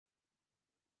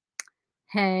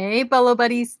Hey, Bolo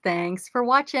buddies, thanks for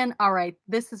watching. All right,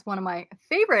 this is one of my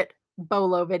favorite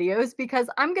Bolo videos because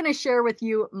I'm going to share with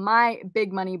you my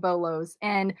big money Bolos.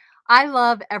 And I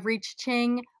love every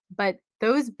cha-ching, but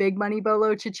those big money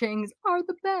Bolo cha-chings are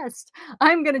the best.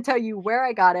 I'm going to tell you where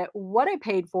I got it, what I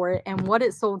paid for it, and what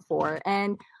it sold for.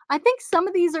 And I think some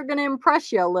of these are going to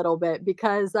impress you a little bit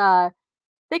because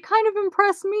they kind of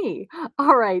impress me.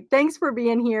 All right, thanks for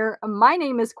being here. My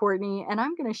name is Courtney, and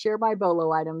I'm going to share my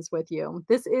Bolo items with you.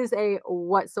 This is a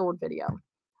what sold video.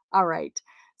 All right.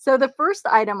 So the first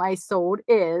item I sold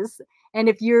is, and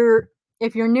if you're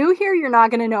new here, you're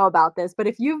not going to know about this, but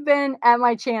if you've been at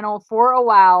my channel for a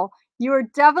while, you are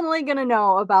definitely going to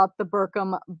know about the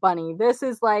Burkham bunny. This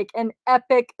is like an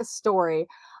epic story.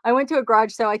 I went to a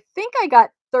garage sale. I think I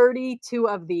got 32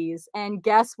 of these, and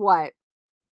guess what?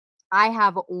 I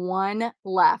have one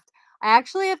left. I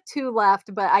actually have two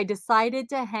left, but I decided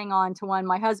to hang on to one.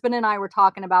 My husband and I were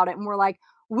talking about it, and we're like,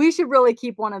 we should really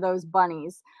keep one of those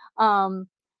bunnies.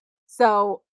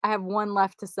 So I have one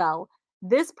left to sell.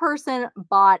 This person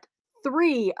bought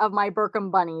three of my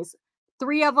Burkham bunnies,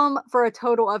 three of them for a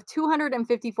total of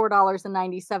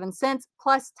 $254.97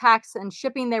 plus tax and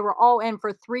shipping. They were all in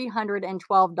for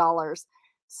 $312.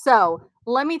 So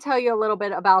let me tell you a little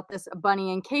bit about this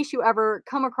bunny in case you ever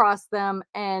come across them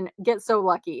and get so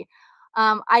lucky.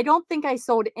 I don't think I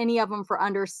sold any of them for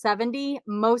under 70.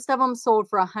 Most of them sold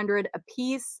for 100 a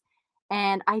piece.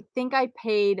 And I think I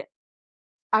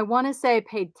want to say I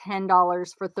paid $10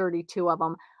 for 32 of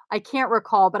them. I can't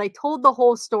recall, but I told the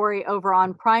whole story over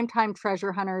on Primetime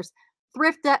Treasure Hunters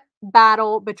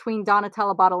battle between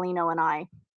Donatella Bottolino and I.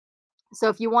 So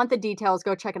if you want the details,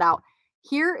 go check it out.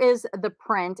 Here is the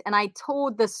print, and I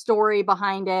told the story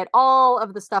behind it, all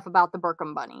of the stuff about the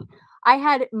Burkham bunny. I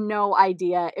had no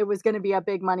idea it was going to be a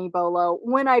big money bolo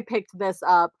when I picked this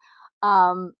up.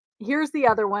 Here's the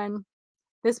other one.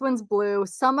 This one's blue.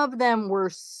 Some of them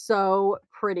were so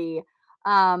pretty.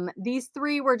 These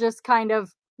three were just kind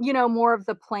of, more of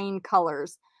the plain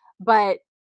colors, but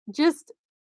just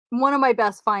one of my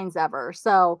best finds ever.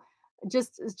 So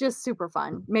just super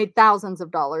fun. Made thousands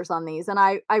of dollars on these, and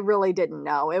I really didn't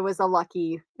know. It was a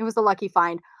lucky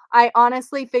find. I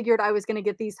honestly figured I was going to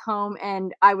get these home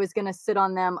and I was going to sit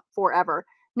on them forever.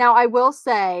 Now, I will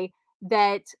say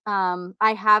that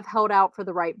I have held out for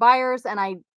the right buyers, and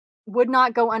I would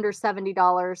not go under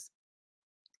 $70.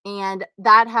 And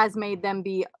that has made them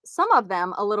be, some of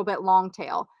them, a little bit long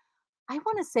tail. I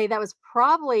want to say that was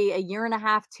probably a year and a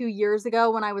half, 2 years ago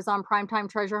when I was on Primetime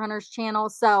Treasure Hunters channel.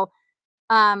 So,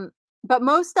 um, but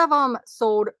most of them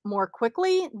sold more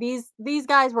quickly. These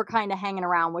guys were kind of hanging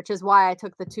around, which is why I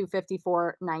took the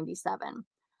 254.97.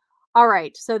 All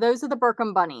right, so those are the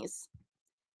Burkham bunnies.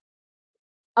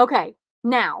 Okay,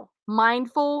 now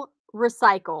Mindful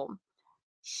Recycle.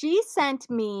 She sent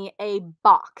me a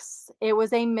box. It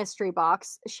was a mystery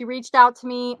box. She reached out to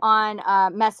me on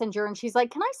Messenger and she's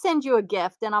like, "Can I send you a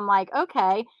gift?" And I'm like,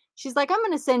 "Okay." She's like, "I'm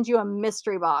going to send you a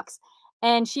mystery box."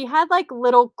 And she had like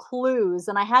little clues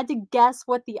and I had to guess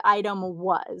what the item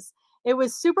was. It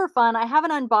was super fun. I have an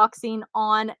unboxing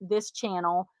on this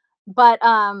channel, but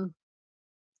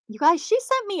you guys, she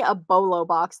sent me a Bolo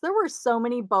box. There were so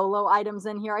many Bolo items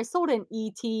in here. I sold an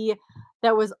ET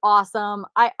that was awesome.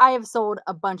 I have sold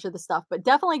a bunch of the stuff, but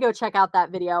definitely go check out that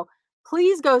video.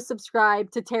 Please go subscribe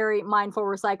to Terry Mindful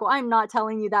Recycle. I'm not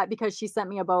telling you that because she sent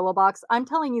me a Bolo box. I'm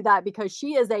telling you that because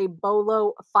she is a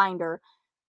Bolo finder.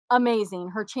 Amazing.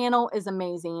 Her channel is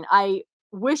amazing. I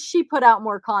wish she put out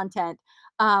more content,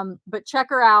 but check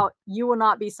her out. You will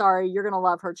not be sorry. You're going to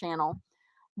love her channel.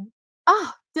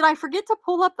 Oh, did I forget to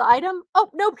pull up the item? Oh,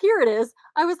 nope, here it is.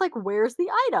 I was like, where's the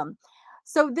item?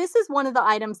 So this is one of the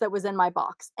items that was in my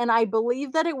box, and I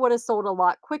believe that it would have sold a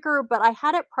lot quicker, but I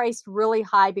had it priced really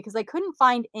high because I couldn't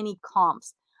find any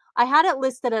comps. I had it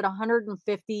listed at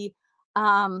 150,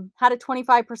 had a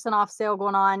 25% off sale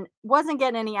going on, wasn't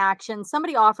getting any action.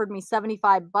 Somebody offered me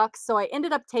 75 bucks, so I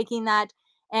ended up taking that,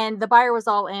 and the buyer was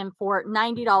all in for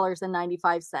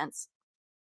 $90.95.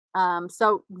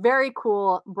 So very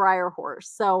cool Briar horse.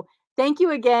 So thank you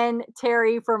again,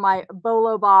 Terry, for my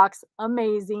Bolo box.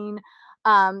 Amazing.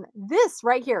 This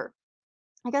right here,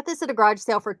 I got this at a garage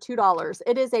sale for $2.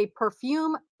 It is a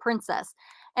perfume princess.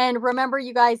 And remember,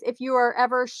 you guys, if you are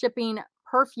ever shipping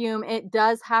perfume, it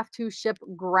does have to ship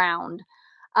ground.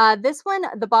 This one,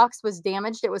 the box was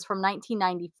damaged. It was from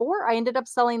 1994. I ended up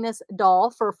selling this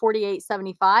doll for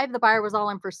 $48.75. The buyer was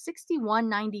all in for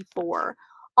 $61.94.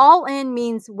 All in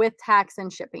means with tax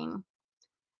and shipping.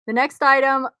 The next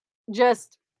item,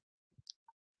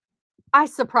 I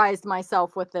surprised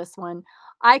myself with this one.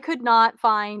 I could not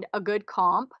find a good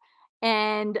comp,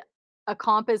 and a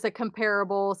comp is a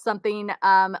comparable, something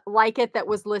like it that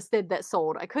was listed that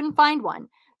sold. I couldn't find one.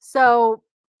 So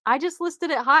I just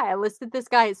listed it high. I listed this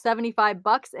guy at 75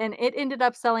 bucks and it ended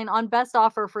up selling on best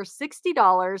offer for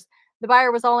 $60. The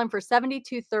buyer was all in for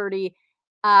 72.30.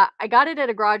 I got it at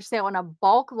a garage sale on a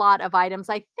bulk lot of items.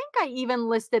 I think I even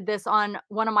listed this on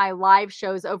one of my live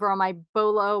shows over on my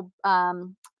Bolo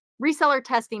reseller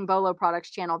testing Bolo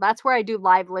products channel. That's where I do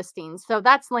live listings. So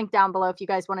that's linked down below if you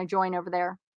guys want to join over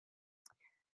there.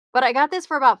 But I got this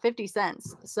for about 50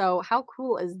 cents. So how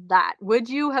cool is that? Would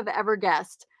you have ever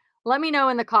guessed? Let me know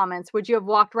in the comments. Would you have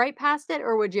walked right past it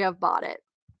or would you have bought it?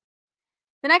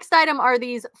 The next item are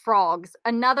these frogs.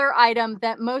 Another item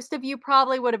that most of you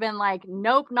probably would have been like,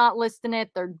 nope, not listing it.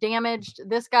 They're damaged.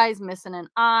 This guy's missing an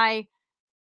eye.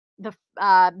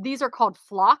 These are called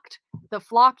flocked. The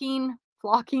flocking,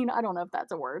 I don't know if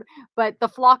that's a word, but the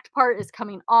flocked part is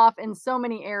coming off in so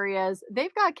many areas.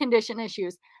 They've got condition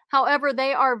issues. However,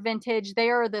 they are vintage. They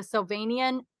are the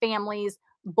Sylvanian family's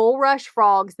bulrush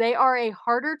frogs. They are a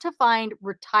harder to find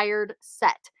retired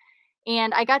set.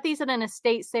 And I got these at an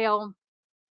estate sale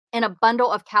in a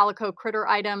bundle of calico critter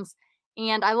items.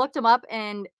 And I looked them up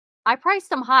and I priced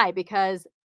them high because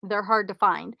they're hard to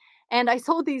find. And I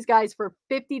sold these guys for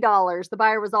 $50. The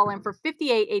buyer was all in for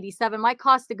 $58.87. My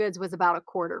cost of goods was about a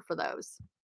quarter for those.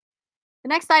 The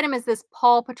next item is this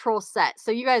Paw Patrol set.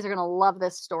 So you guys are going to love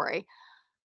this story.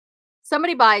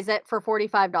 Somebody buys it for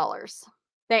 $45.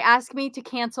 They ask me to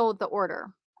cancel the order.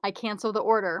 I cancel the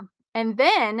order. And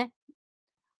then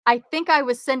I think I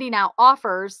was sending out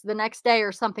offers the next day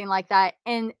or something like that.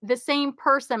 And the same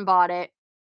person bought it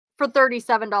for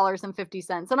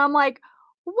 $37.50. And I'm like,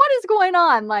 what is going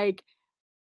on? Like,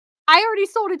 I already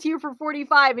sold it to you for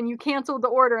 45 and you canceled the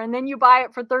order and then you buy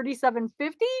it for 37.50.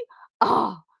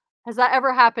 Oh, has that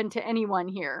ever happened to anyone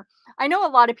here? I know a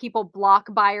lot of people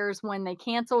block buyers when they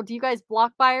cancel. Do you guys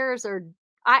block buyers or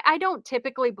I don't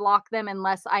typically block them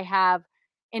unless I have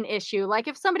an issue. Like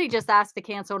if somebody just asked to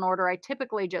cancel an order, I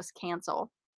typically just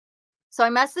cancel. So I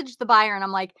messaged the buyer and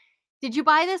I'm like, did you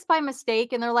buy this by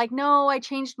mistake? And they're like, no, I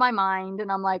changed my mind.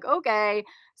 And I'm like, okay.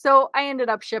 So I ended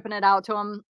up shipping it out to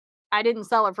them. I didn't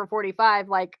sell it for 45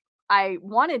 like I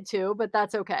wanted to, but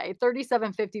that's okay.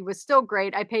 37.50 was still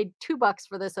great. I paid $2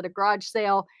 for this at a garage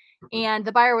sale and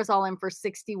the buyer was all in for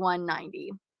 61.90,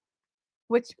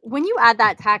 which when you add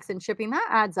that tax and shipping, that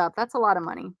adds up. That's a lot of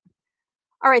money.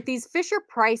 All right, these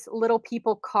Fisher-Price Little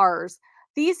People cars.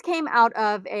 These came out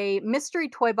of a mystery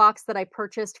toy box that I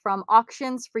purchased from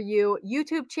Auctions for You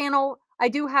YouTube channel. I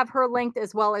do have her linked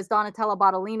as well as Donatella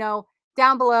Bottolino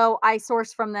down below. I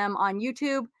source from them on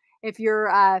YouTube. If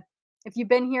you've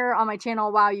been here on my channel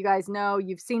a while, you guys know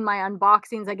you've seen my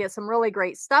unboxings. I get some really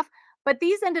great stuff. But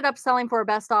these ended up selling for a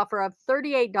best offer of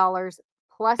 $38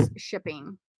 plus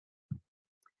shipping.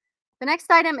 The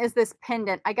next item is this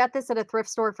pendant. I got this at a thrift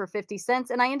store for 50 cents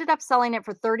and I ended up selling it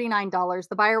for $39.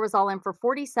 The buyer was all in for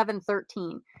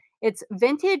 $47.13. It's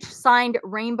vintage signed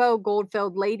rainbow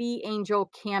gold-filled lady angel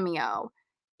cameo.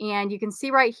 And you can see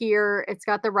right here, it's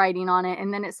got the writing on it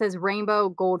and then it says rainbow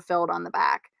gold-filled on the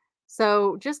back.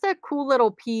 So just a cool little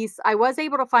piece. I was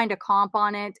able to find a comp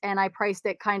on it and I priced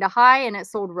it kind of high and it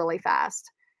sold really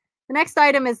fast. The next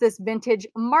item is this vintage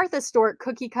Martha Stewart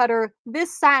cookie cutter.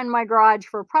 This sat in my garage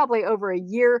for probably over a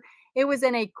year. It was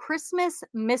in a Christmas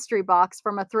mystery box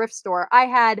from a thrift store. I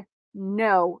had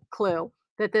no clue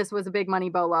that this was a big money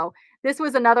bolo. This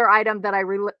was another item that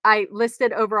I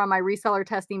listed over on my reseller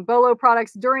testing Bolo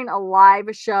products during a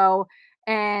live show.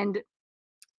 And,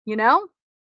 you know,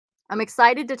 I'm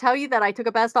excited to tell you that I took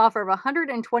a best offer of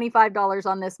 $125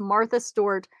 on this Martha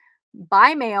Stewart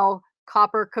by mail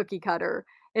copper cookie cutter.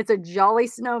 It's a jolly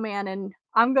snowman, and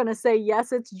I'm going to say,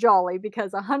 yes, it's jolly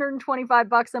because 125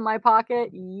 bucks in my pocket.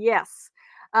 Yes.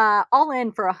 All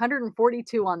in for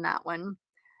 142 on that one.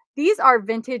 These are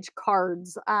vintage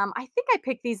cards. I think I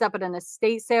picked these up at an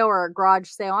estate sale or a garage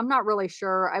sale. I'm not really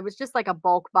sure. I was just like a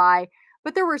bulk buy,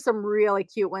 but there were some really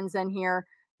cute ones in here.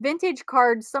 Vintage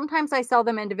cards. Sometimes I sell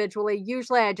them individually.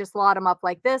 Usually I just lot them up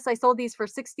like this. I sold these for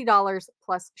 $60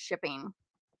 plus shipping.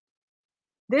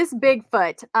 This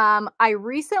Bigfoot, I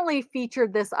recently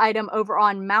featured this item over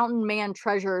on Mountain Man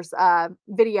Treasures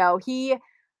video. He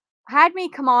had me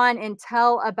come on and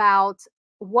tell about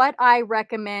what I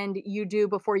recommend you do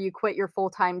before you quit your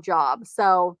full-time job.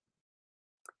 So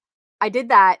I did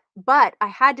that, but I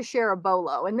had to share a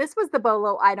bolo, and this was the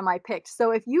bolo item I picked.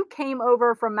 So if you came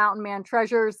over from Mountain Man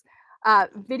Treasures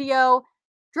video,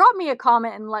 drop me a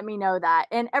comment and let me know that.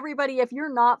 And everybody, if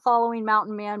you're not following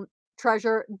Mountain Man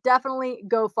Treasure, definitely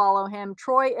go follow him.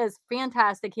 Troy is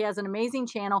fantastic. He has an amazing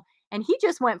channel and he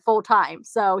just went full time.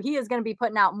 So he is going to be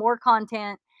putting out more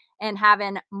content and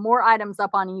having more items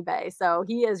up on eBay. So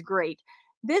he is great.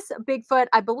 This Bigfoot,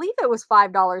 I believe it was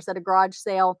 $5 at a garage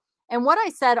sale. And what I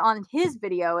said on his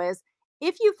video is,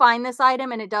 if you find this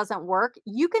item and it doesn't work,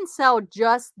 you can sell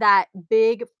just that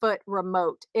Bigfoot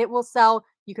remote. It will sell.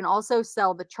 You can also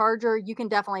sell the charger. You can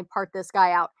definitely part this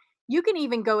guy out. You can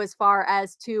even go as far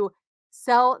as to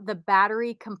sell the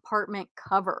battery compartment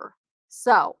cover.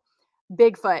 So,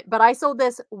 Bigfoot. But I sold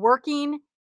this working,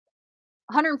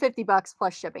 150 bucks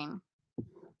plus shipping.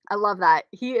 I love that.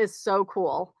 He is so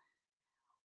cool.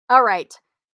 All right.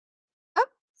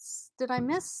 Oops. Did I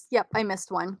miss? Yep, I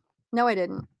missed one. No, I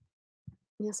didn't.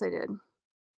 Yes, I did.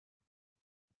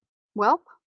 Well,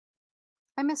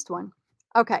 I missed one.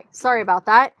 Okay, sorry about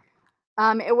that.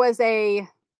 It was a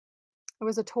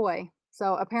toy.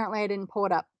 So apparently I didn't pull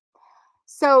it up.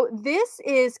 So this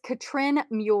is Katrin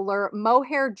Mueller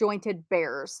mohair jointed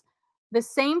bears. The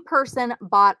same person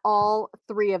bought all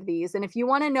three of these. And if you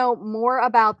want to know more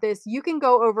about this, you can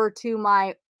go over to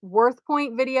my Worth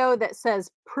Point video that says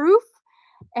proof.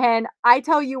 And I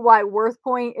tell you why Worth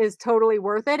Point is totally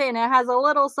worth it. And it has a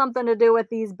little something to do with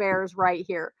these bears right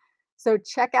here. So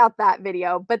check out that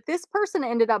video. But this person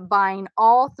ended up buying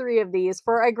all three of these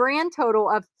for a grand total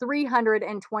of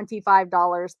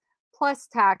 $325 plus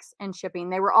tax and shipping.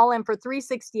 They were all in for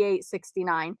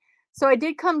 $368.69. So I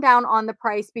did come down on the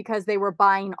price because they were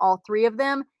buying all three of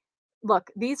them. Look,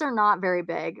 these are not very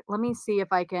big. Let me see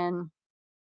if I can.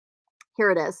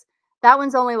 Here it is. That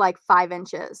one's only like 5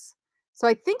 inches. So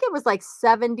I think it was like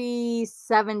 70,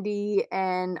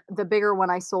 and the bigger one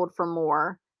I sold for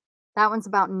more. That one's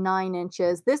about 9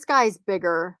 inches. This guy's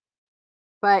bigger,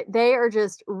 but they are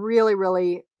just really,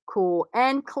 really cool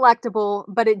and collectible,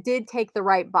 but it did take the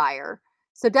right buyer.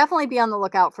 So definitely be on the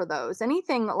lookout for those.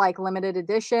 Anything like limited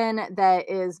edition that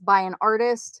is by an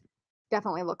artist,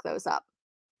 definitely look those up.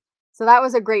 So that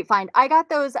was a great find. I got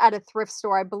those at a thrift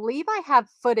store. I believe I have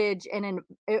footage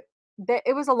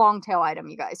it was a long tail item,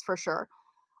 you guys, for sure.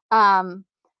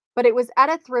 But it was at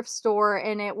a thrift store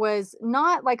and it was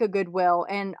not like a Goodwill,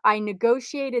 and I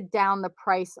negotiated down the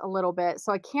price a little bit.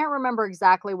 So I can't remember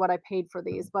exactly what I paid for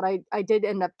these, but I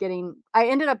ended up doing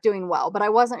well, but I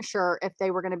wasn't sure if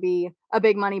they were going to be a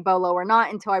big money bolo or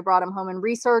not until I brought them home and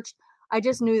researched. I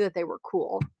just knew that they were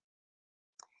cool.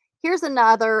 Here's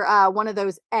another one of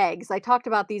those eggs. I talked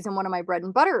about these in one of my bread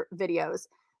and butter videos.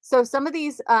 So some of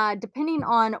these, depending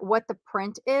on what the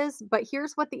print is, but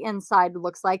here's what the inside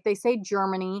looks like. They say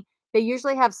Germany. They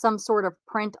usually have some sort of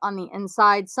print on the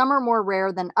inside. Some are more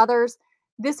rare than others.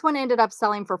 This one ended up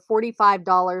selling for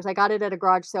 $45. I got it at a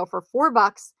garage sale for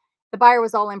 $4. The buyer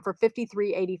was all in for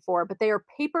 $53.84, but they are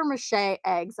paper mache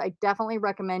eggs. I definitely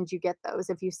recommend you get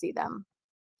those if you see them.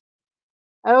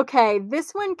 Okay,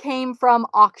 this one came from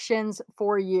Auctions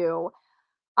for You.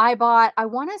 I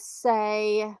want to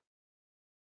say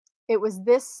it was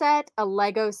this set, a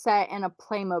Lego set, and a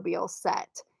Playmobil set.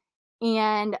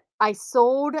 And I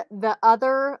sold the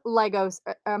other Legos.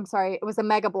 I'm sorry, it was a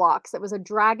Mega Bloks. It was a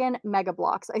Dragon Mega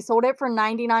Bloks. I sold it for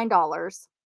 $99.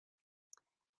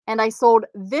 And I sold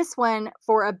this one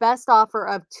for a best offer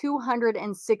of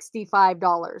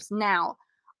 $265. Now,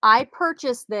 I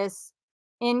purchased this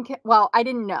I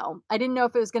didn't know. I didn't know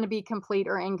if it was going to be complete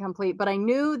or incomplete, but I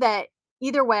knew that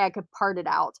either way I could part it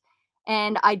out.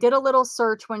 And I did a little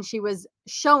search when she was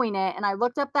showing it, and I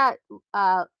looked up that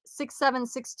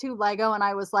 6762 Lego, and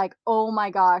I was like, oh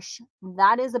my gosh,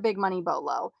 that is a big money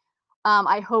bolo.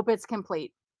 I hope it's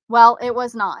complete. Well, it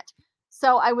was not.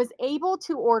 So I was able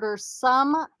to order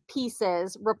some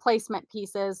pieces, replacement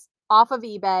pieces, off of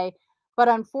eBay, but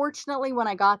unfortunately when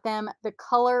I got them, the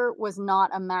color was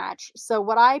not a match. So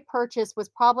what I purchased was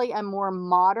probably a more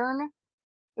modern,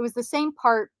 it was the same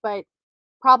part, but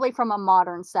probably from a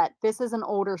modern set. This is an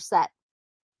older set.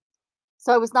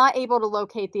 So I was not able to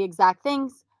locate the exact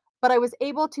things, but I was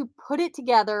able to put it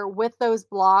together with those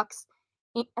blocks.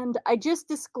 And I just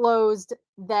disclosed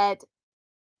that,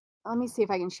 let me see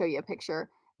if I can show you a picture,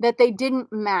 that they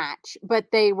didn't match, but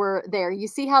they were there. You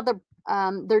see how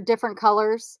they're different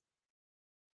colors?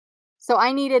 So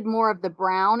I needed more of the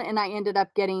brown, and I ended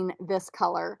up getting this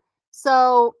color.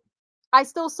 So I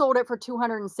still sold it for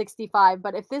 $265,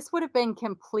 but if this would have been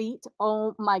complete,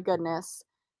 oh my goodness.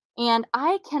 And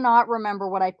I cannot remember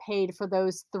what I paid for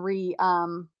those three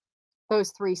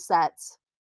sets.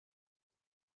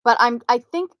 But I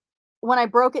think when I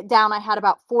broke it down, I had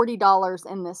about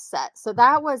 $40 in this set. So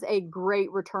that was a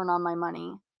great return on my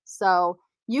money. So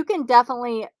you can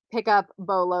definitely pick up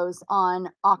bolos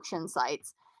on auction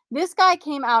sites. This guy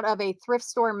came out of a thrift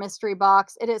store mystery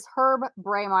box. It is Herb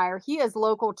Braymeyer. He is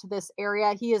local to this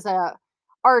area. He is a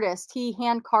artist. He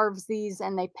hand carves these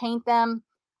and they paint them.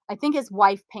 I think his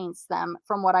wife paints them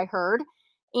from what I heard.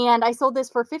 And I sold this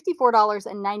for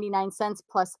 $54.99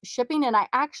 plus shipping. And I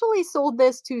actually sold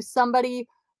this to somebody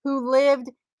who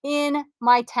lived in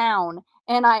my town,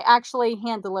 and I actually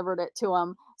hand delivered it to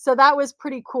him. So that was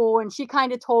pretty cool. And she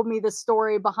kind of told me the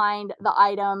story behind the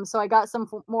item. So I got some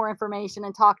more information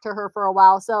and talked to her for a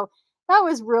while. So that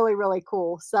was really, really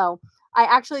cool. So I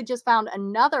actually just found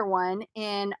another one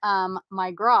in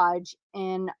my garage,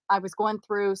 and I was going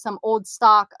through some old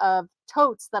stock of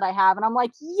totes that I have, and I'm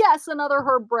like, yes, another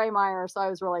Herb Braymeyer. So I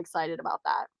was really excited about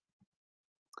that.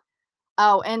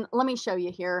 Oh, and let me show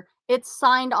you here. It's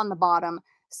signed on the bottom.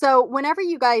 So whenever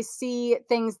you guys see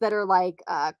things that are like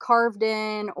carved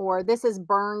in or this is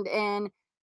burned in,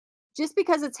 just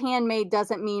because it's handmade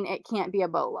doesn't mean it can't be a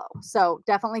bolo. So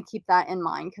definitely keep that in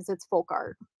mind because it's folk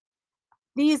art.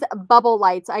 These bubble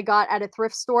lights I got at a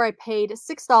thrift store. I paid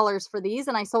 $6 for these,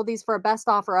 and I sold these for a best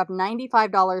offer of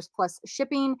 $95 plus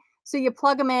shipping. So you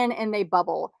plug them in and they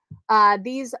bubble.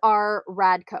 These are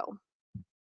Radco.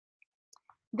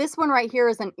 This one right here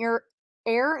is an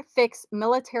air fix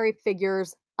military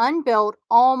figures, unbuilt,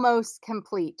 almost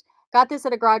complete. Got this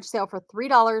at a garage sale for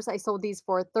 $3. I sold these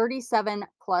for $37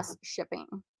 plus shipping.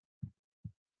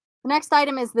 The next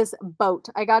item is this boat.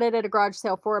 I got it at a garage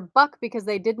sale for $1 because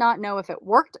they did not know if it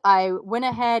worked. I went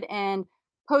ahead and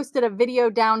posted a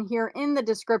video down here in the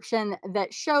description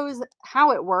that shows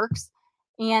how it works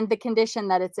and the condition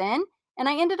that it's in. And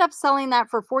I ended up selling that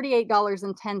for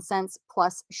 $48.10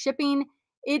 plus shipping.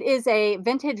 It is a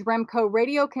vintage Remco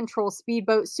radio control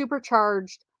speedboat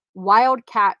supercharged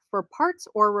Wildcat for parts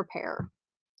or repair.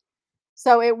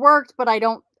 So it worked, but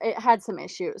it had some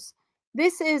issues.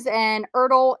 This is an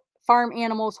Ertl farm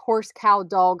animals, horse, cow,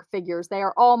 dog figures. They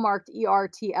are all marked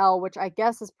ERTL, which I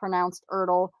guess is pronounced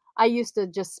Ertl. I used to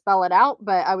just spell it out,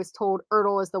 but I was told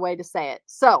Ertl is the way to say it.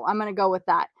 So I'm going to go with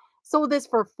that. Sold this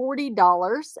for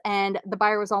 $40, and the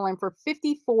buyer was all in for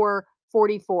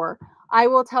 $54.44. I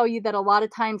will tell you that a lot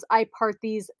of times I part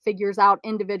these figures out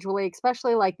individually,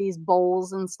 especially like these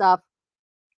bowls and stuff.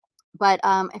 But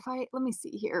let me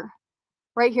see here.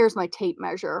 Right here's my tape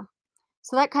measure.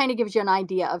 So that kind of gives you an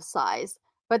idea of size.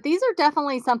 But these are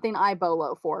definitely something I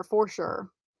bolo for sure.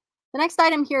 The next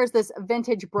item here is this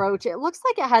vintage brooch. It looks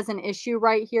like it has an issue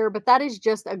right here, but that is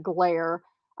just a glare.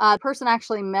 The person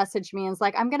actually messaged me and is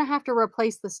like, I'm going to have to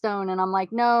replace the stone. And I'm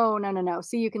like, no, no, no, no.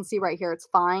 See, you can see right here, it's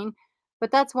fine.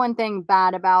 But that's one thing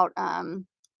bad about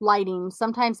lighting.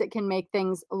 Sometimes it can make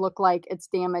things look like it's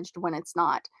damaged when it's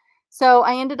not. So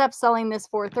I ended up selling this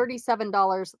for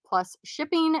 $37 plus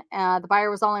shipping. The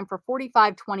buyer was all in for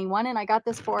 $45.21, and I got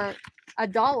this for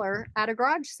 $1 at a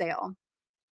garage sale.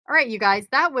 All right, you guys,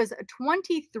 that was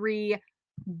 23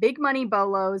 big money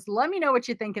bolos. Let me know what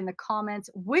you think in the comments.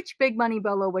 Which big money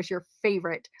bolo was your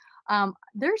favorite?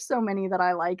 There's so many that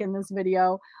I like in this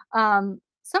video.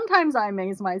 Sometimes I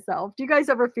amaze myself. Do you guys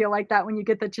ever feel like that when you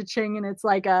get the cha-ching and it's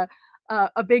like a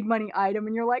big money item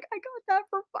and you're like, I got that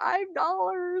for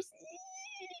 $5?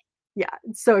 Yeah,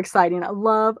 it's so exciting. I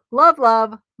love, love,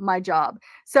 love my job.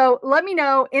 So let me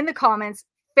know in the comments,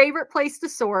 favorite place to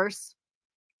source.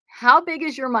 How big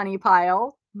is your money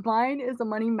pile? Mine is a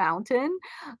money mountain.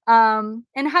 And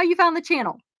how you found the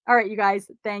channel. All right, you guys,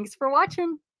 thanks for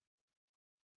watching.